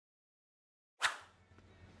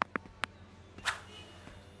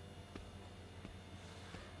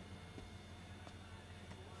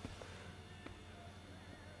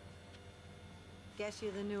guess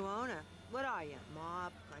you're the new owner. What are you,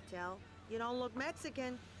 mob, cartel? You don't look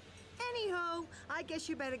Mexican. Anywho, I guess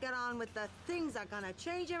you better get on with the things are gonna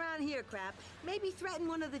change around here crap. Maybe threaten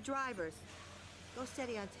one of the drivers. Go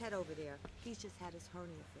steady on Ted over there. He's just had his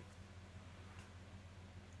hernia fixed.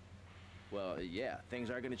 Well, yeah,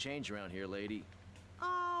 things are gonna change around here, lady.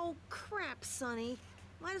 Oh, crap, Sonny.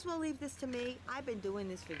 Might as well leave this to me. I've been doing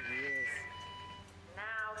this for years.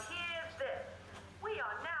 Now, here's this. We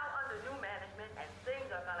are now under new management, and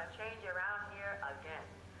things are gonna change around here again.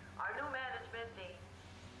 Our new management,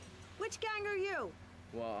 Which gang are you?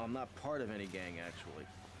 Well, I'm not part of any gang, actually.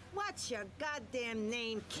 What's your goddamn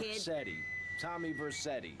name, kid? Versetti. Tommy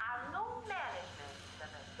Versetti. Our new management, the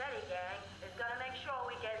Versetti gang, is gonna make sure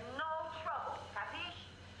we get no trouble. Capiche?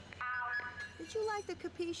 Out. Did you like the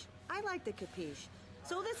capiche? I like the capiche.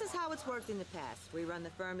 So this is how it's worked in the past. We run the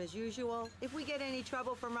firm as usual. If we get any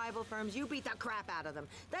trouble from rival firms, you beat the crap out of them.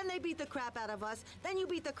 Then they beat the crap out of us. Then you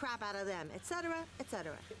beat the crap out of them, etc.,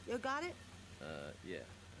 etc. You got it? Yeah,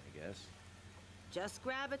 I guess. Just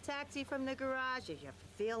grab a taxi from the garage if you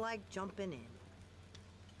feel like jumping in.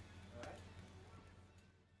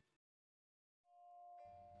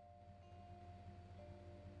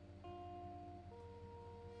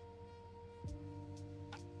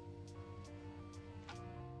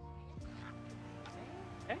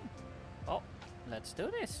 Okay. Oh, let's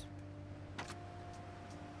do this.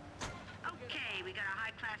 Okay, we got a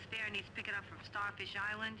high-class fare needs to pick it up from Starfish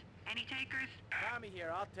Island. Any takers? Tommy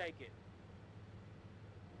here, I'll take it.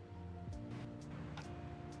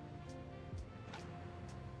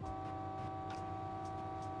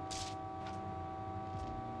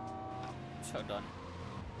 So done.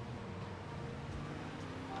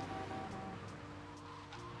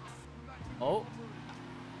 Oh.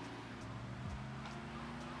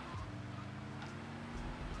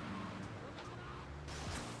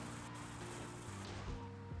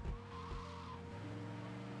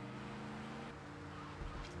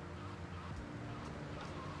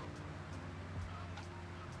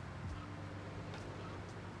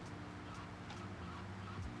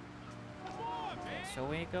 So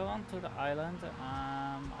we go onto the island.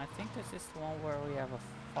 I think this is the one where we have a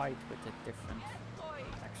fight with a different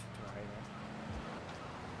taxi driver.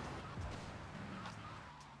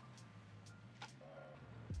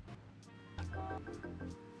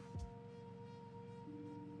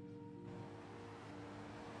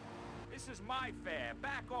 This is my fare.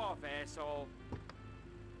 Back off, asshole.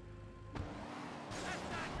 That's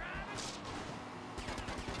not driving.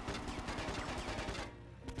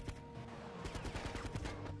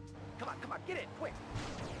 Come on, get it, quick.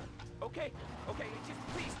 Okay, just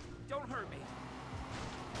please, don't hurt me.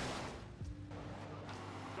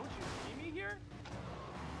 Don't you see me here?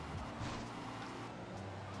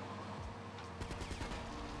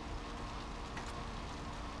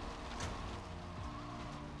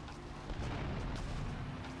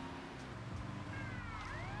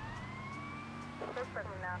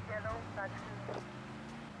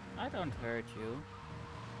 I don't hurt you.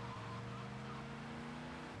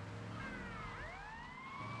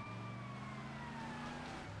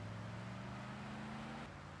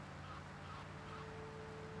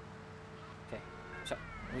 Okay, so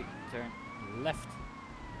we turn left.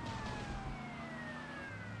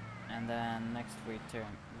 And then next we turn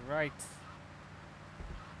right.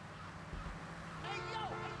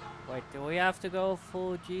 Wait, do we have to go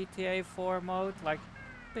full GTA 4 mode? Like,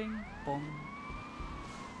 ping, boom.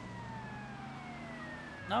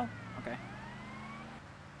 No? Okay.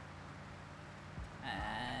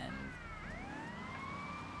 And...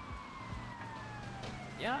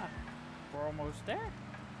 yeah, we're almost there.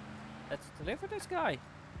 Let's deliver this guy.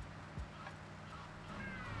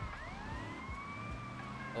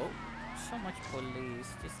 Oh, so much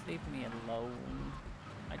police. Just leave me alone.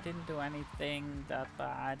 I didn't do anything that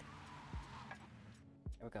bad.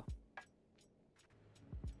 There we go.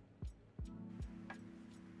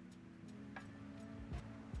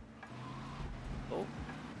 Oh,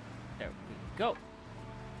 there we go.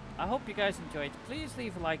 I hope you guys enjoyed. Please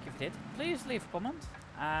leave a like if you did. Please leave a comment.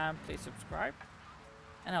 And please subscribe.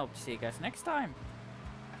 And I hope to see you guys next time.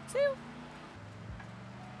 See you.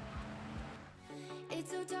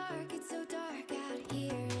 It's so dark